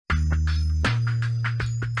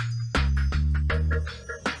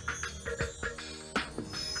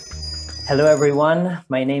Hello, everyone.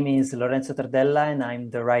 My name is Lorenzo Tardella, and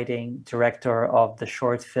I'm the writing director of the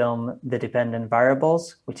short film, The Dependent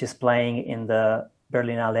Variables, which is playing in the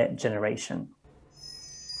Berlinale generation.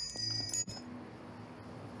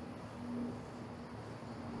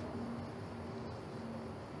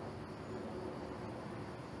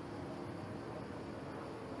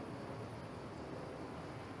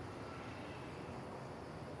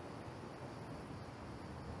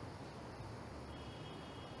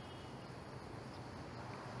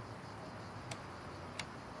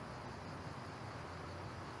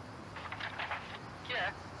 Chi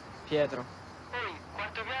è? Pietro. Ehi,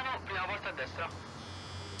 quarto piano, prima volta a destra.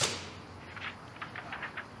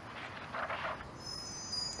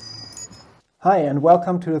 Hi, and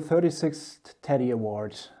welcome to the 36th Teddy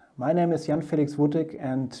Award. My name is Jan Felix Wuttig,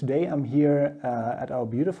 and today I'm here at our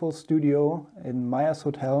beautiful studio in Meyer's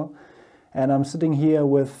Hotel. And I'm sitting here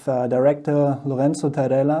with director Lorenzo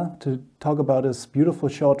Tardella to talk about his beautiful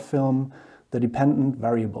short film, The Dependent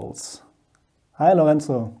Variables. Hi,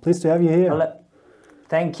 Lorenzo. Pleased to have you here. Well,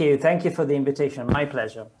 thank you. Thank you for the invitation. My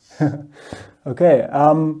pleasure. Okay.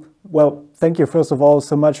 Well, thank you, first of all,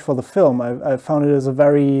 so much for the film. I found it as a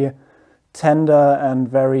very tender and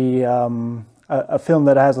very a film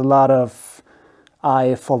that has a lot of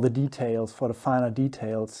eye for the details, for the finer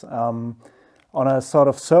details. On a sort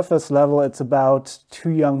of surface level, it's about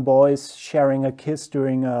two young boys sharing a kiss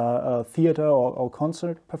during a theater or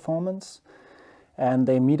concert performance. And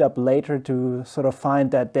they meet up later to sort of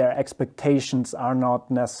find that their expectations are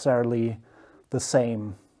not necessarily the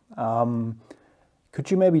same.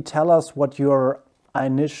 Could you maybe tell us what your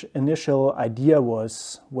initial idea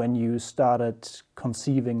was when you started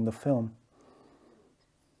conceiving the film?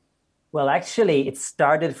 Well, actually, it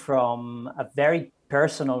started from a very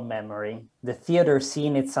personal memory. The theater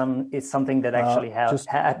scene is something that actually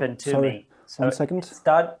happened to me. So 1 second.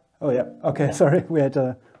 Oh yeah. Okay. Sorry, we had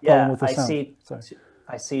a problem with the sound.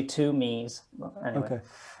 I see two me's. Well, anyway.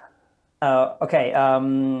 Okay.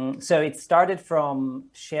 So it started from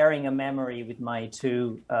sharing a memory with my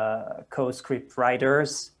two co-script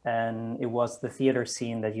writers, and it was the theater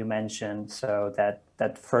scene that you mentioned. So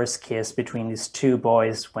that first kiss between these two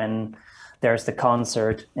boys when there's the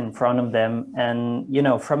concert in front of them. And, you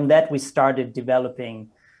know, from that we started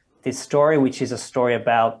developing this story, which is a story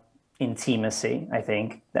about intimacy, I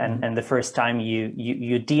think. And the first time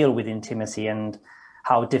you deal with intimacy and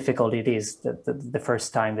how difficult it is the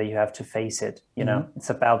first time that you have to face it. You know, it's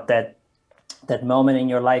about that moment in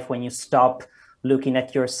your life when you stop looking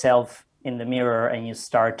at yourself in the mirror and you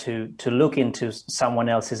start to look into someone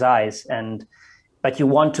else's eyes, but you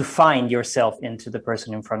want to find yourself into the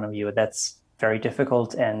person in front of you. That's very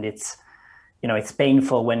difficult, and it's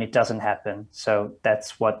painful when it doesn't happen. So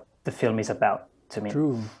that's what the film is about to me.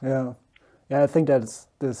 True. Yeah. Yeah, I think that's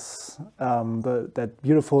that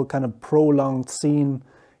beautiful kind of prolonged scene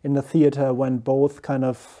in the theater when both kind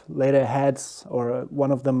of lay their heads, or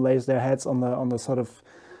one of them lays their heads on the sort of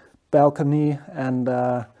balcony, and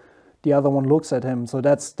the other one looks at him. So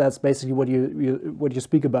that's basically what you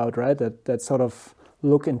speak about, right? That sort of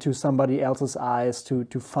look into somebody else's eyes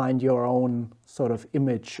to find your own sort of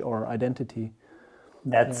image or identity.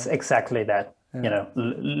 That's exactly that. Yeah. You know,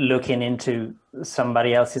 looking into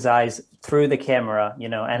somebody else's eyes through the camera, you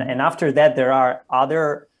know, and after that there are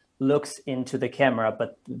other looks into the camera,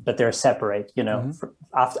 but they're separate, you know.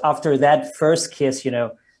 After that first kiss, you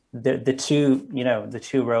know, the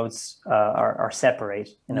two roads are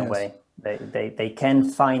separate in a way. They can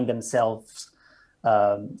find themselves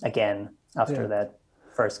again after that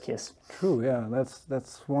first kiss. True, yeah,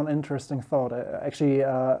 that's one interesting thought. Actually,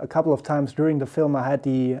 a couple of times during the film, I had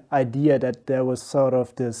the idea that there was sort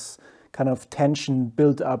of this kind of tension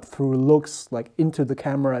built up through looks, like into the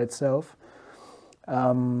camera itself.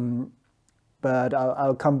 But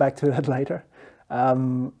I'll come back to that later.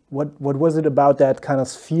 What was it about that kind of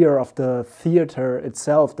sphere of the theater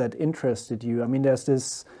itself that interested you? I mean, there's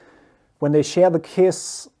this, when they share the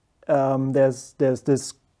kiss, there's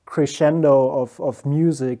this crescendo of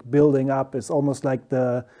music building up. It's almost like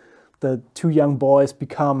the two young boys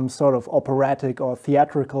become sort of operatic or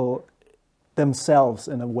theatrical themselves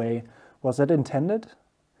in a way. Was that intended?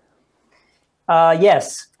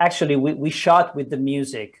 Yes, actually, we shot with the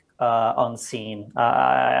music on scene.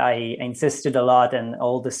 I insisted a lot, and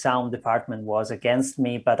all the sound department was against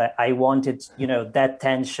me, but I wanted, you know, that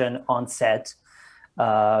tension on set.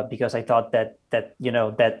 Because I thought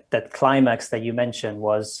that climax that you mentioned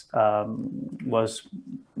was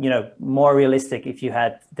more realistic if you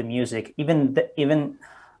had the music, even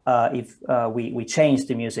if we changed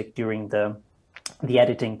the music during the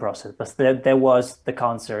editing process. But there was the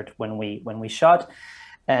concert when we shot,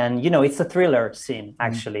 And it's a thriller scene.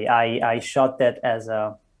 Actually, I shot that as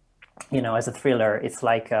a as a thriller. It's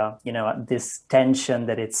like this tension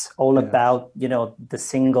that it's all about the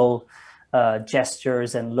single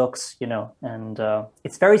gestures and looks, and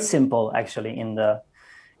it's very simple actually in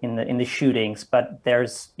the shootings, but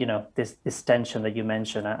there's this tension that you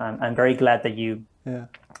mentioned. I'm very glad that you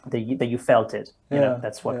that you felt it.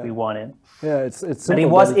 That's what we wanted. It's simple, but it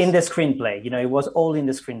was in the screenplay. It was all in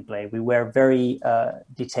the screenplay. We were very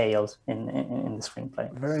detailed in the screenplay.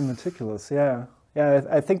 Very meticulous.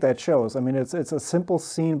 I think that shows. I mean, it's a simple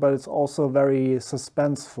scene, but it's also very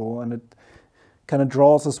suspenseful, and it kind of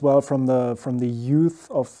draws as well from the youth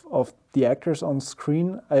of the actors on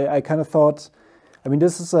screen. I kind of thought, I mean,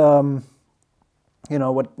 this is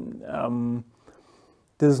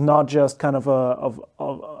this is not just kind of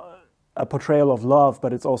a portrayal of love,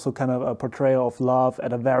 but it's also kind of a portrayal of love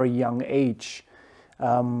at a very young age.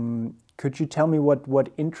 Could you tell me what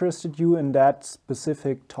interested you in that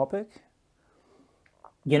specific topic?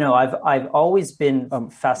 I've always been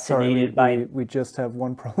fascinated by. We just have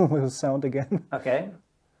one problem with the sound again. Okay.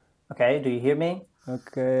 Do you hear me?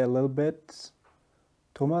 Okay, a little bit.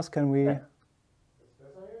 Thomas, can we? Okay.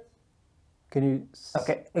 Can you?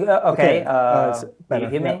 Okay. Do you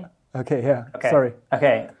hear me? Okay. Yeah. Okay. Sorry.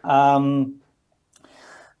 Okay.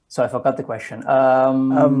 So I forgot the question.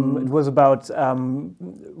 It was about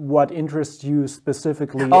what interests you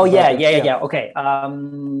specifically. Oh yeah. Okay.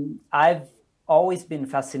 I've always been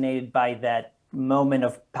fascinated by that moment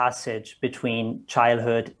of passage between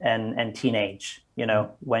childhood and teenage.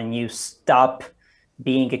 When you stop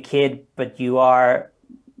being a kid, but you are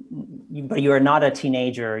not a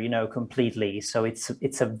teenager, completely. So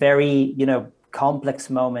it's a very complex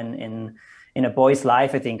moment in a boy's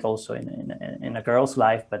life. I think also in a girl's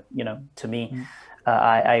life. But to me,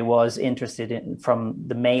 I was interested in from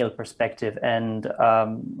the male perspective, and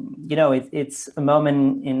it's a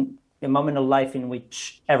moment of life in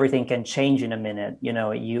which everything can change in a minute.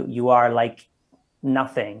 You are like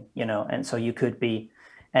nothing, and so you could be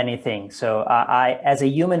anything. So I as a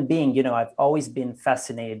human being, I've always been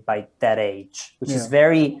fascinated by that age, which is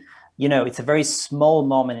very, it's a very small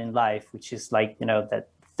moment in life, which is like, that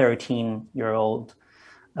 13-year-old,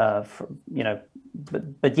 but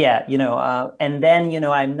and then,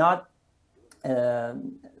 I'm not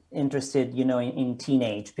interested, in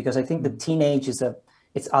teenage, because I think the teenage is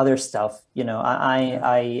it's other stuff.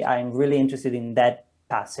 I'm really interested in that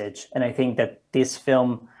passage, and I think that this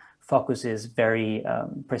film focuses very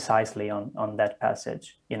precisely on that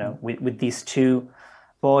passage. With these two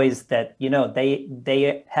boys that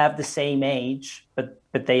they have the same age, but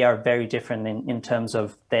they are very different in terms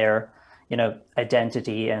of their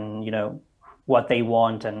identity and what they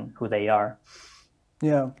want and who they are.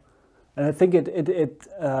 Yeah, and I think it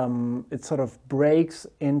sort of breaks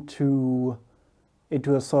into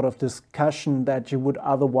a sort of discussion that you would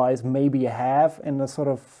otherwise maybe have in a sort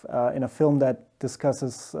of in a film that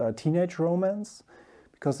discusses teenage romance,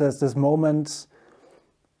 because there's this moment,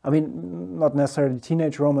 I mean, not necessarily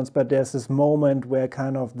teenage romance, but there's this moment where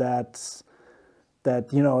kind of that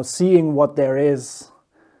seeing what there is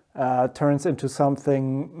turns into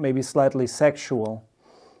something maybe slightly sexual,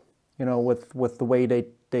 with the way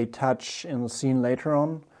they touch in the scene later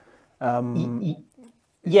on.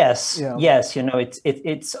 Yes,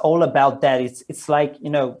 it's all about that. It's like,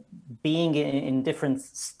 being in different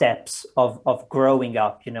steps of growing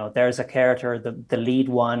up. There's a character, the lead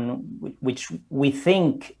one, which we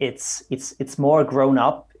think it's more grown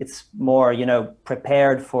up. It's more,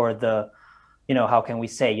 prepared for the, how can we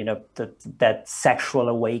say, that sexual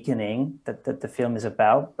awakening that the film is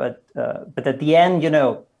about. But at the end,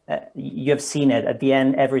 you have seen it. At the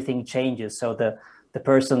end, everything changes. So the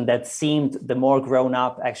person that seemed the more grown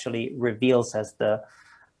up actually reveals as the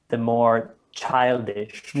more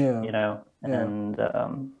childish, and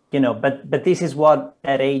but this is what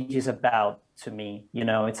that age is about to me.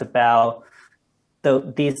 It's about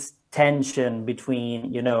this tension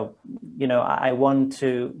between I want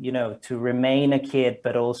to to remain a kid,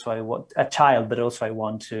 but also I want a child, but also I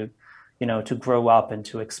want to to grow up and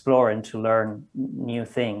to explore and to learn new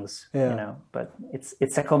things. But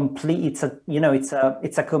it's a complete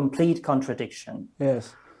contradiction.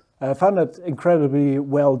 Yes, I found it incredibly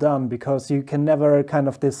well done, because you can never kind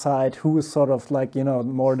of decide who is sort of like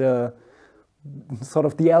more the sort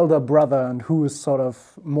of the elder brother and who is sort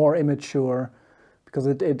of more immature, because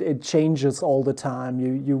it changes all the time.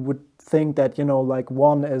 You would think that like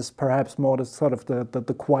one is perhaps more the sort of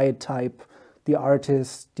the quiet type, the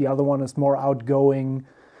artist, the other one is more outgoing,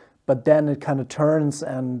 but then it kind of turns,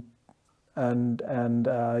 and and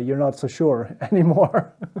you're not so sure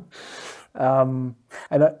anymore. And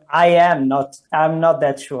I'm not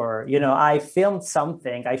that sure. You know, I filmed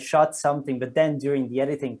something, I shot something, but then during the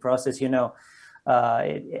editing process, you know,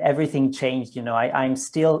 everything changed. You know, I'm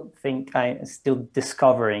still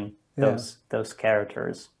discovering those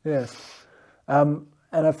characters. Yes.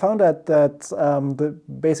 And I found that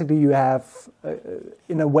basically you have,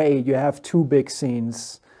 in a way, you have two big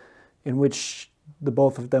scenes in which the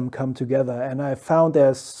both of them come together. And I found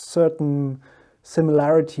there's certain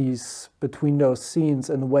similarities between those scenes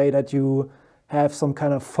in the way that you have some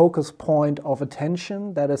kind of focus point of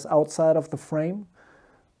attention that is outside of the frame,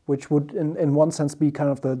 which would in one sense be kind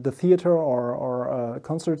of the theater or a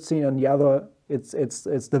concert scene, and the other it's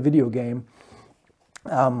the video game.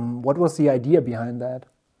 What was the idea behind that?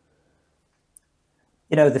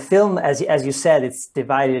 You know, the film, as you said, it's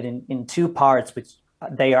divided in two parts, which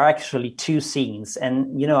they are actually two scenes.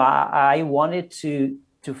 And, you know, I wanted to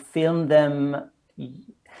film them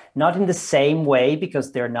not in the same way,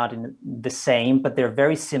 because they're not in the same, but they're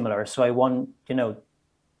very similar. So I want, you know,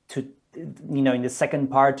 in the second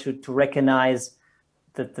part to recognize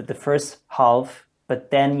the first half, but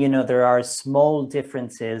then, you know, there are small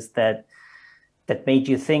differences that made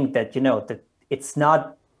you think that, you know, that it's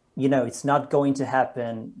not, you know, it's not going to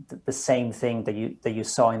happen the same thing that you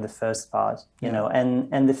saw in the first part, you know,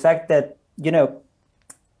 and the fact that, you know,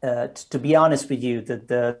 to be honest with you, that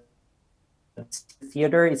the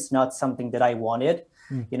theater is not something that I wanted.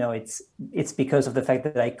 You know, it's because of the fact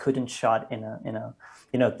that I couldn't shot in a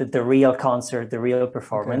you know, the real concert, the real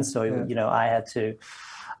performance. Okay. So you know, I had to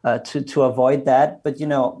avoid that. But you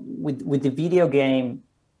know, with the video game,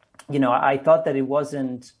 you know, I thought that it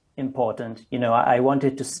wasn't important. You know, I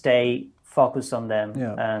wanted to stay focused on them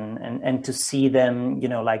and to see them, you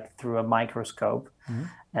know, like through a microscope.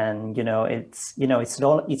 And you know, it's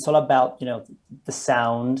all about, you know, the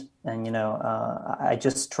sound. And you know, I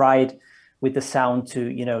just tried with the sound to,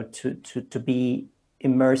 you know, to be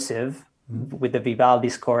immersive with the Vivaldi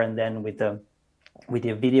score, and then with the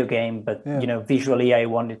video game. But you know, visually, I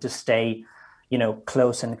wanted to stay, you know,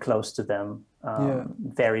 close to them,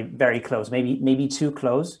 very, very close, maybe too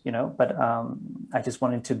close, you know. But I just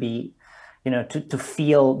wanted to be, you know, to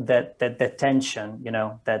feel that tension, you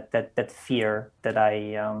know, that fear that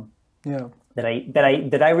I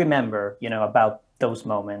remember, you know, about those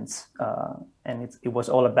moments, and it was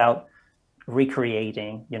all about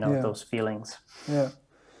recreating, you know, those feelings.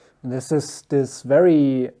 This is this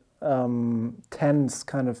very tense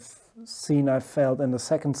kind of scene I felt in the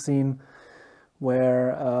second scene,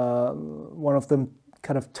 where one of them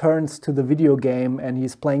kind of turns to the video game and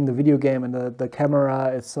he's playing the video game, and the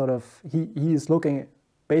camera is sort of, he is looking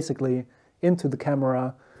basically into the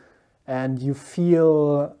camera, and you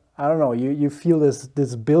feel, I don't know, you feel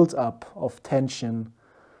this build up of tension,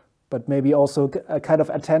 but maybe also a kind of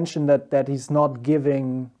attention that he's not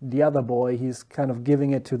giving the other boy, he's kind of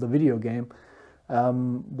giving it to the video game.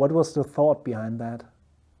 What was the thought behind that?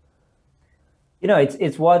 You know,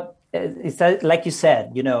 it's like you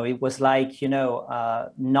said, you know, it was like, you know,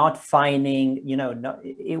 not finding, you know,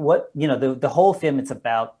 the whole film, it's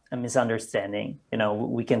about a misunderstanding. You know,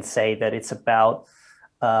 we can say that it's about,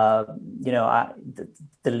 you know,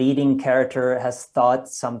 the leading character has thought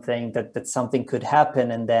something that something could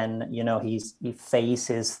happen, and then, you know, he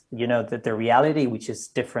faces, you know, the reality, which is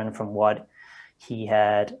different from what he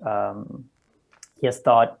has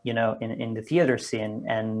thought, you know, in the theater scene.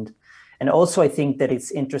 And also, I think that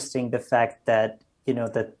it's interesting the fact that, you know,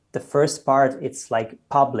 that the first part, it's like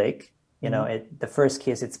public, you know, the first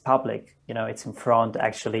kiss, it's public, you know, it's in front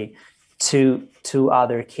actually two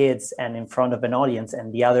other kids and in front of an audience,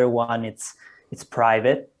 and the other one, it's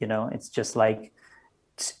private, you know, it's just like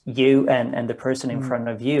you and the person in front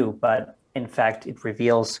of you, but in fact it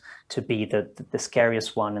reveals to be the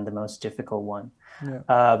scariest one and the most difficult one.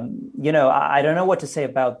 You know, I don't know what to say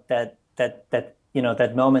about that you know,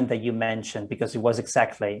 that moment that you mentioned, because it was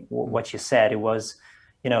exactly what you said. It was,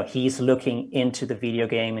 you know, he's looking into the video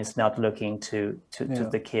game, is not looking to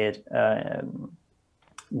the kid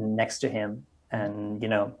next to him. And, you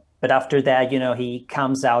know, but after that, you know, he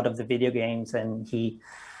comes out of the video games and he,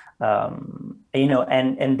 you know,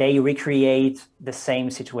 and they recreate the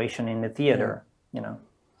same situation in the theater, you know.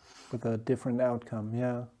 With a different outcome,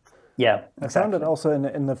 Yeah, exactly. I found it also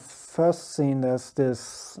in the first scene, there's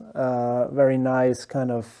this very nice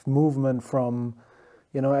kind of movement from,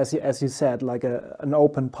 you know, as you said, like an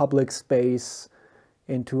open public space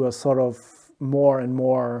into a sort of more and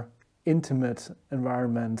more intimate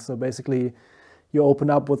environment. So basically you open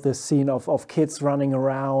up with this scene of kids running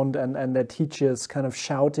around and their teachers kind of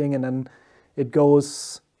shouting, and then it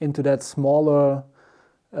goes into that smaller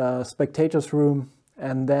spectators room,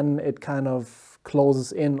 and then it kind of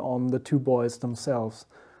closes in on the two boys themselves.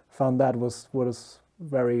 Found that was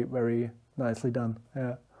very, very nicely done.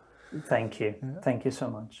 Yeah. Thank you. Yeah. Thank you so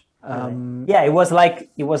much. Yeah, it was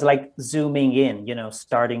like zooming in,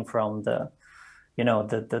 starting from the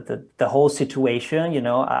whole situation.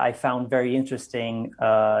 I found very interesting,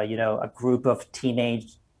 a group of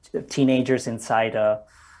teenagers inside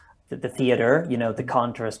the theater, the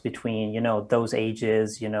contrast between, those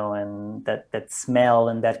ages, and that smell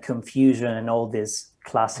and that confusion and all this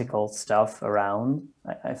classical stuff around.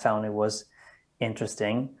 I found it was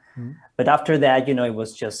interesting. Mm-hmm. But after that, it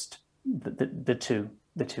was just the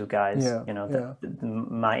two guys. Yeah,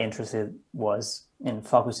 my interest was in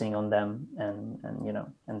focusing on them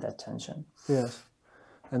and that tension. Yes,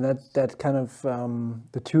 and that kind of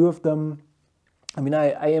the two of them. I mean,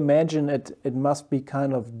 I imagine it must be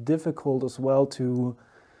kind of difficult as well to,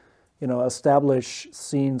 establish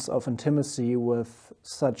scenes of intimacy with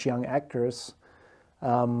such young actors.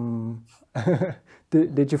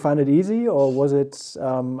 Did you find it easy, or was it?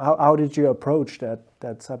 How did you approach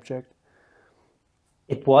that subject?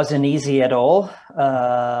 It wasn't easy at all,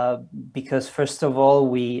 because first of all,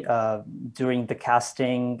 we during the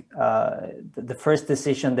casting, the first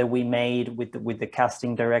decision that we made with the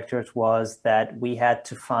casting directors was that we had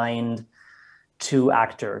to find two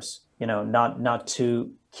actors, not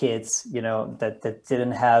two kids, that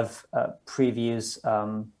didn't have previous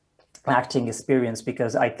acting experience,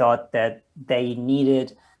 because I thought that they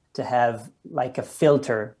needed to have like a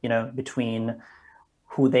filter, between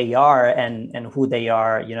who they are and who they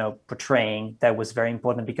are, portraying. That was very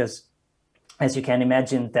important, because as you can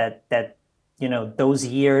imagine, that those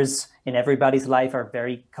years in everybody's life are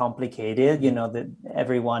very complicated. That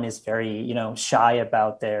everyone is very, shy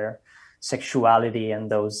about their sexuality and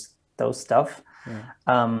those stuff. Yeah.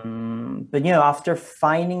 But after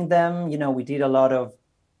finding them, we did a lot of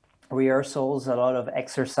rehearsals, a lot of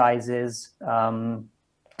exercises.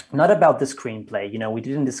 Not about the screenplay, we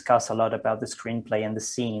didn't discuss a lot about the screenplay and the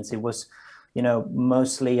scenes. It was,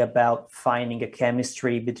 mostly about finding a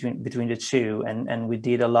chemistry between the two. And we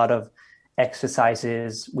did a lot of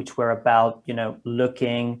exercises which were about,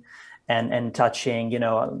 looking and touching,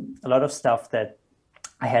 a lot of stuff that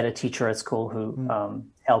I had a teacher at school who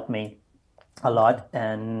helped me a lot.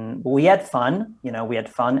 And we had fun,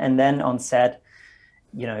 And then on set,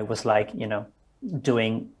 it was like,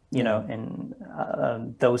 doing in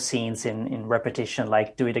those scenes in repetition,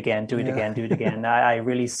 like do it again, do it again, do it again. I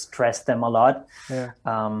really stressed them a lot. Yeah.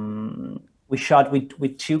 We shot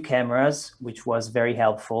with two cameras, which was very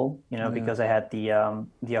helpful, because I had the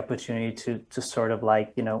opportunity to sort of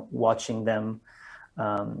like, watching them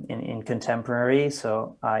in contemporary.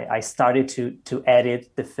 So I started to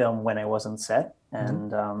edit the film when I was on set.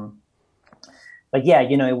 And but yeah,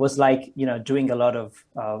 it was like, doing a lot of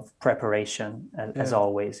preparation as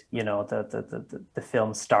always. The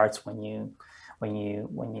film starts when you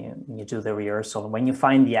do the rehearsal, when you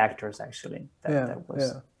find the actors. Actually, that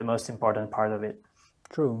was the most important part of it.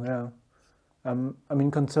 True. Yeah. I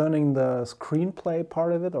mean, concerning the screenplay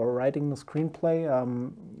part of it, or writing the screenplay,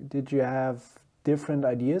 did you have different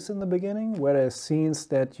ideas in the beginning? Were there scenes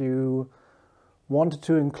that you wanted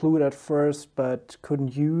to include at first but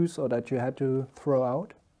couldn't use, or that you had to throw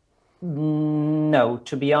out? No,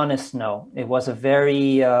 to be honest, no. It was a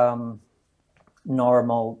very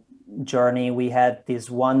normal journey. We had this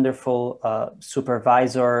wonderful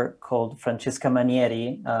supervisor called Francesca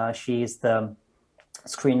Manieri. She's the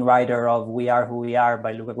screenwriter of We Are Who We Are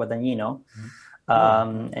by Luca Guadagnino.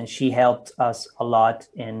 And she helped us a lot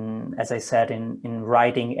in, as I said, in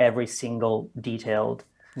writing every single detail,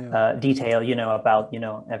 about,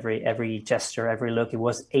 every gesture, every look. It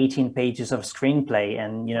was 18 pages of screenplay.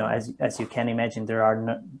 And, as you can imagine,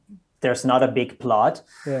 there's not a big plot,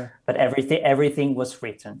 but everything was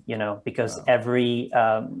written, because every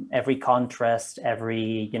contrast,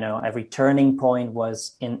 every turning point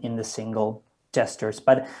was in the single gestures.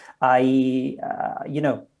 But I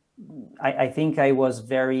think I was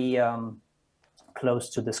very close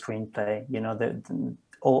to the screenplay.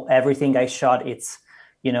 Everything I shot, it's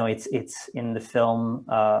in the film.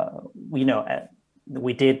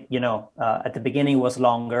 We did, at the beginning was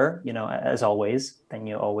longer, as always. Then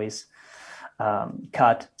you always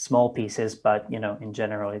cut small pieces, but in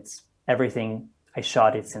general, it's everything I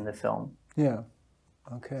shot. It's in the film. Yeah.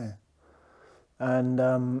 Okay. And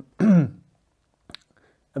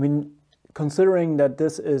I mean, considering that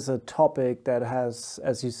this is a topic that has,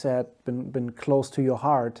 as you said, been close to your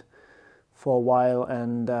heart for a while,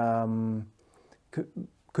 and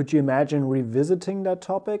could you imagine revisiting that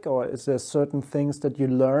topic, or is there certain things that you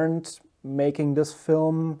learned making this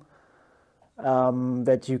film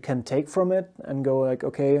that you can take from it and go like,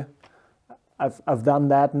 okay, I've done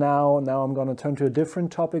that now I'm going to turn to a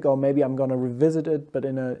different topic, or maybe I'm going to revisit it but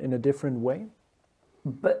in a different way?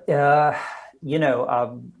 But you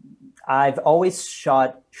know, I've always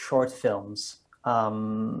shot short films,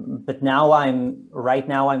 but now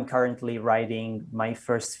I'm currently writing my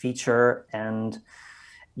first feature, and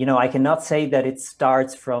you know, I cannot say that it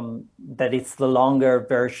starts from that it's the longer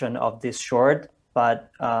version of this short,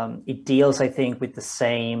 but it deals, I think, with the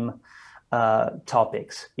same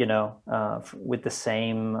topics, you know, with the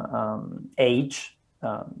same age,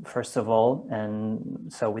 first of all,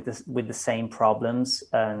 and so with the same problems,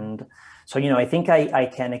 and so, you know, I think I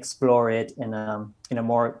can explore it in a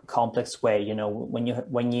more complex way. You know,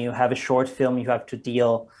 when you have a short film, you have to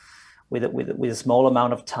deal with a small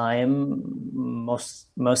amount of time,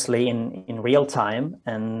 mostly in real time,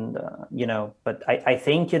 and you know. But I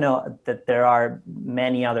think, you know, that there are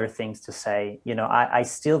many other things to say. You know, I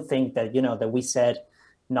still think that, you know, that we said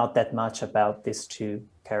not that much about these two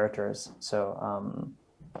characters. So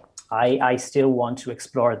I still want to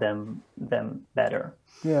explore them better.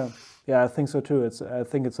 Yeah, I think so too. I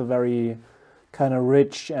think it's a very kind of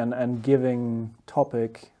rich and giving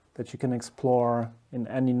topic that you can explore in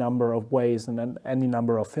any number of ways and in any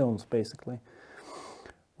number of films, basically.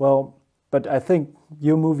 Well, but I think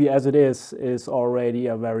your movie as it is already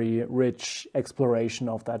a very rich exploration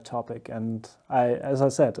of that topic. And as I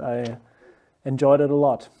said, I enjoyed it a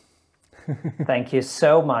lot. Thank you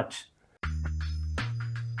so much.